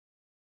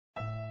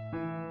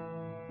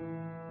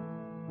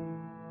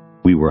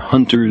We were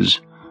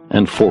hunters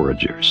and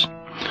foragers,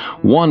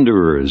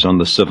 wanderers on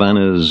the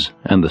savannas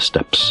and the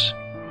steppes.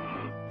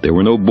 There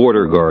were no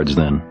border guards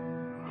then,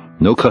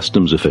 no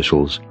customs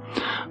officials.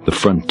 The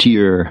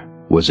frontier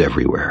was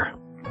everywhere.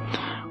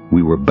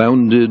 We were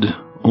bounded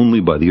only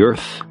by the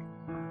earth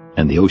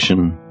and the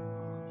ocean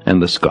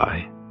and the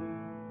sky.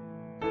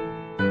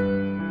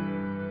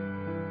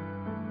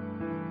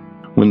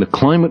 When the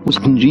climate was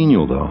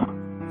congenial, though,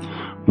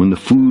 when the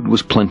food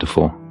was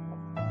plentiful,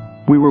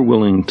 we were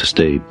willing to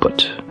stay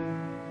put,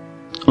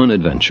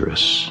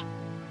 unadventurous,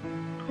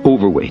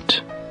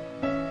 overweight,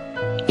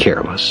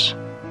 careless.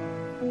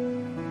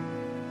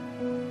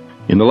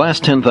 In the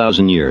last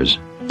 10,000 years,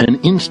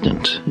 an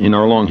instant in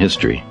our long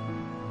history,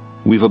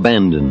 we've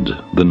abandoned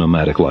the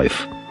nomadic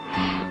life.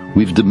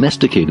 We've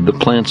domesticated the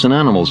plants and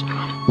animals.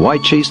 Why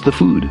chase the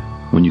food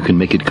when you can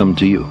make it come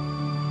to you?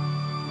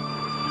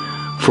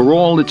 For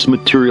all its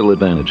material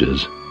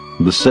advantages,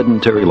 the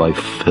sedentary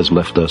life has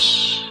left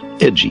us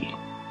edgy,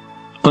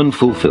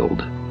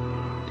 unfulfilled.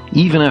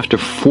 Even after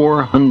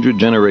 400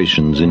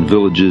 generations in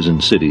villages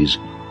and cities,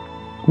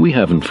 we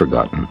haven't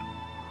forgotten.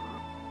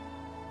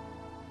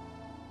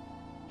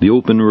 The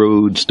open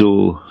road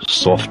still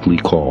softly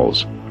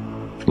calls,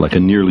 like a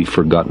nearly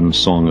forgotten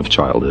song of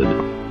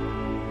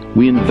childhood.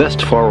 We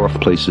invest far-off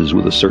places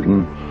with a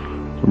certain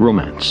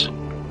romance.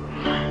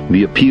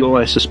 The appeal,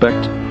 I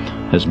suspect,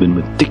 has been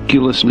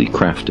meticulously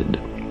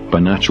crafted by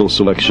natural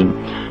selection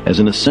as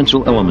an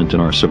essential element in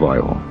our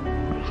survival.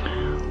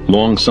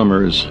 Long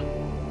summers,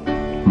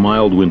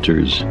 mild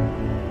winters,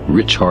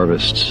 rich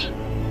harvests,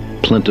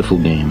 plentiful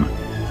game.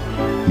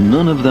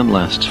 None of them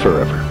lasts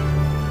forever.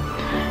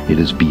 It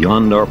is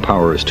beyond our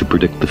powers to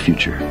predict the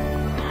future.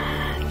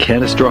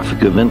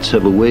 Catastrophic events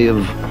have a way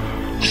of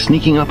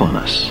sneaking up on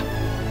us,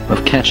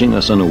 of catching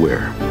us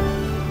unaware.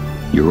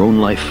 Your own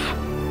life,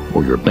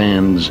 or your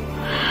band's,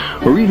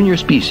 or even your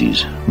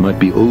species might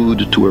be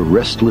owed to a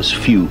restless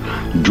few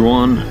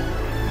drawn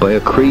by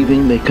a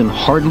craving they can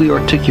hardly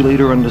articulate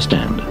or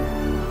understand,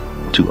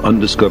 to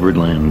undiscovered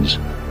lands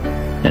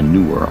and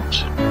new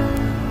worlds.